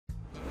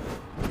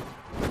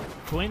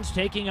Twins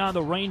taking on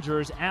the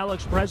Rangers.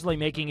 Alex Presley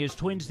making his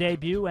Twins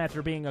debut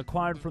after being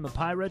acquired from the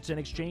Pirates in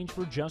exchange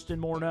for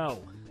Justin Morneau.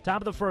 Top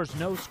of the first,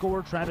 no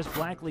score. Travis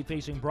Blackley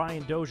facing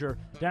Brian Dozier.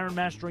 Darren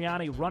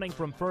Mastriani running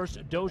from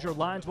first. Dozier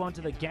lines one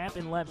to the gap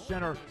in left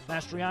center.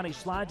 Mastriani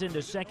slides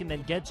into second,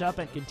 then gets up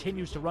and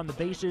continues to run the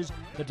bases.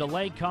 The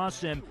delay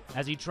costs him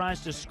as he tries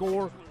to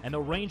score, and the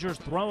Rangers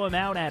throw him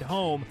out at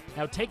home.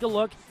 Now take a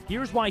look.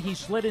 Here's why he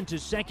slid into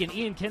second.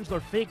 Ian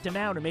Kinsler faked him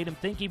out and made him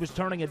think he was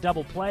turning a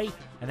double play,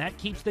 and that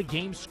keeps the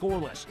game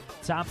scoreless.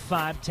 Top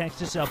five,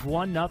 Texas up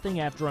 1-0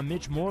 after a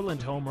Mitch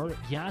Moreland homer.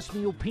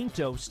 Josmil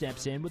Pinto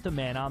steps in with the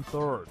man on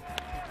third.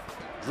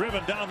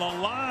 Driven down the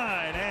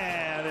line,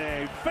 and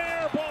a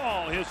fair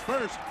ball, his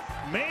first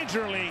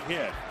major league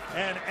hit,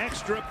 an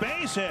extra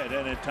base hit,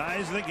 and it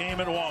ties the game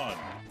at 1.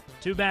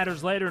 Two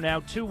batters later now,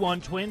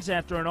 2-1 Twins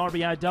after an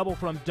RBI double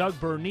from Doug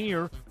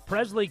Bernier.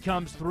 Presley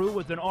comes through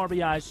with an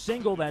RBI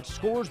single that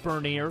scores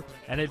Bernier,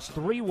 and it's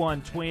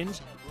 3-1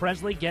 Twins.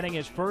 Presley getting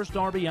his first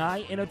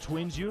RBI in a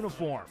Twins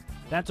uniform.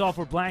 That's all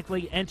for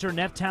Blackley. Enter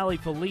Neftali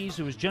Feliz,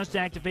 who was just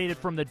activated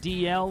from the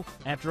DL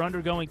after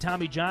undergoing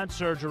Tommy John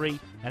surgery.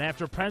 And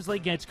after Presley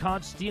gets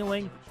caught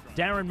stealing,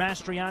 Darren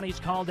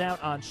Mastriani's called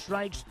out on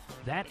strikes.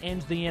 That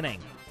ends the inning.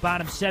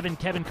 Bottom 7,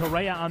 Kevin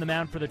Correia on the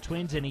mound for the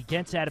Twins, and he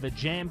gets out of a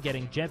jam,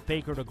 getting Jeff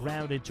Baker to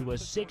ground into a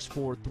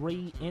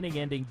 6-4-3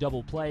 inning-ending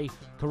double play.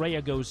 Correia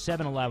goes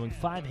 7, allowing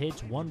 5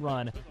 hits, 1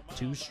 run,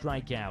 2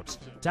 strikeouts.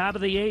 Top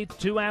of the 8th,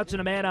 2 outs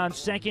and a man on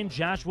second.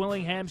 Josh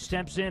Willingham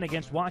steps in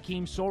against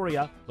Joakim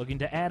Soria, looking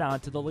to add on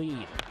to the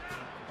lead.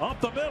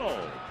 Up the middle.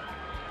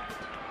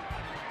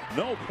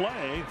 No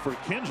play for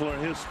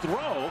Kinsler, his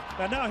throw,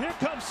 and now here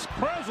comes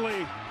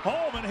Presley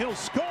home, and he'll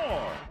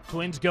score.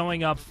 Twins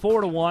going up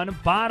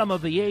 4-1. Bottom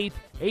of the 8th,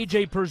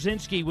 A.J.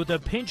 Pierzynski with a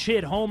pinch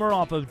hit homer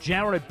off of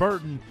Jarrett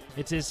Burton.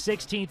 It's his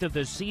 16th of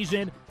the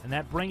season, and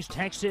that brings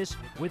Texas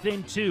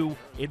within 2.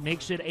 It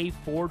makes it a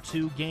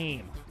 4-2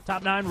 game.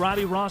 Top 9,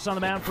 Robbie Ross on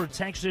the mound for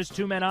Texas.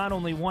 2 men on,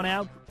 only 1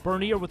 out.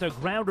 Bernier with a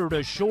grounder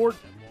to short.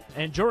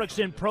 And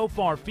Jurickson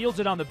Profar fields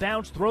it on the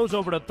bounce, throws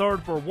over to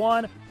third for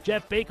 1.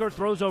 Jeff Baker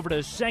throws over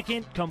to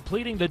second,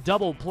 completing the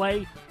double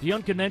play. The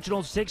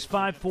unconventional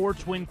 6-5-4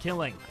 Twin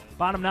killing.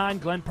 Bottom 9,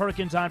 Glenn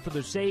Perkins on for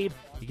the save.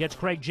 He gets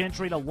Craig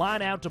Gentry to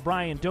line out to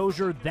Brian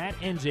Dozier. That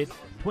ends it.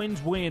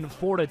 Twins win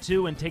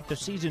 4-2 and take the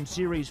season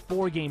series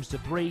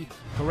 4-3.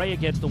 Correia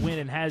gets the win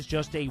and has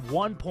just a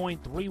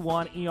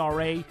 1.31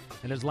 ERA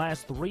in his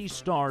last 3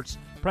 starts.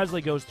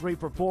 Presley goes 3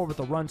 for 4 with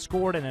a run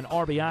scored and an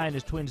RBI in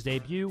his Twins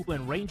debut.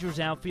 When Rangers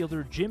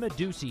outfielder Jim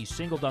Adduci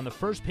singled on the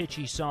first pitch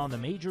he saw in the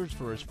majors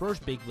for his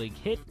first big league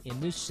hit in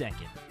this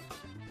second.